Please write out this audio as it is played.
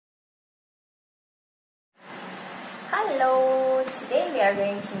Hello! Today we are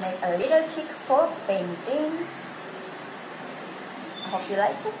going to make a little chick for painting. I hope you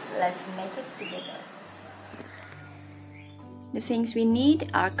like it. Let's make it together. The things we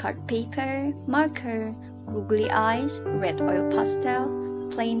need are cut paper, marker, googly eyes, red oil pastel,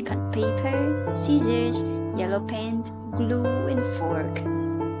 plain cut paper, scissors, yellow paint, glue and fork.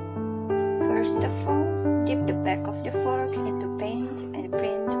 First of all, dip the back of the fork into paint and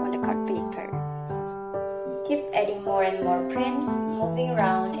print on the cut paper. Keep adding more and more prints, moving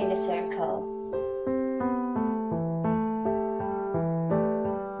around in a circle.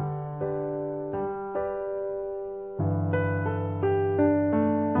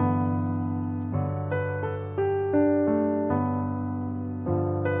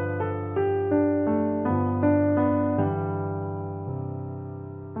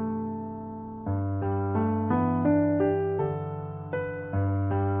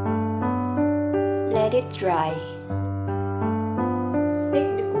 Let it dry.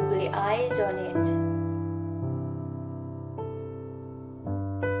 Stick the googly eyes on it.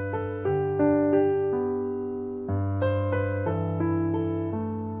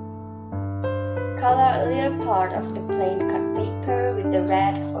 Color a little part of the plain cut paper with the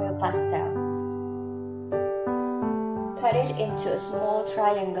red oil pastel. Cut it into a small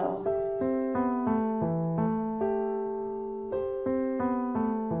triangle.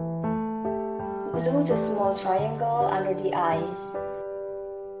 Glue the small triangle under the eyes.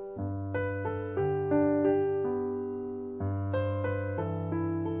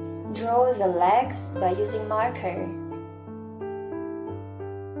 Draw the legs by using marker.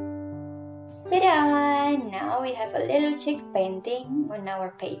 Ta-da! Now we have a little chick painting on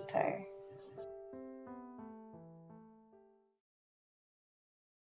our paper.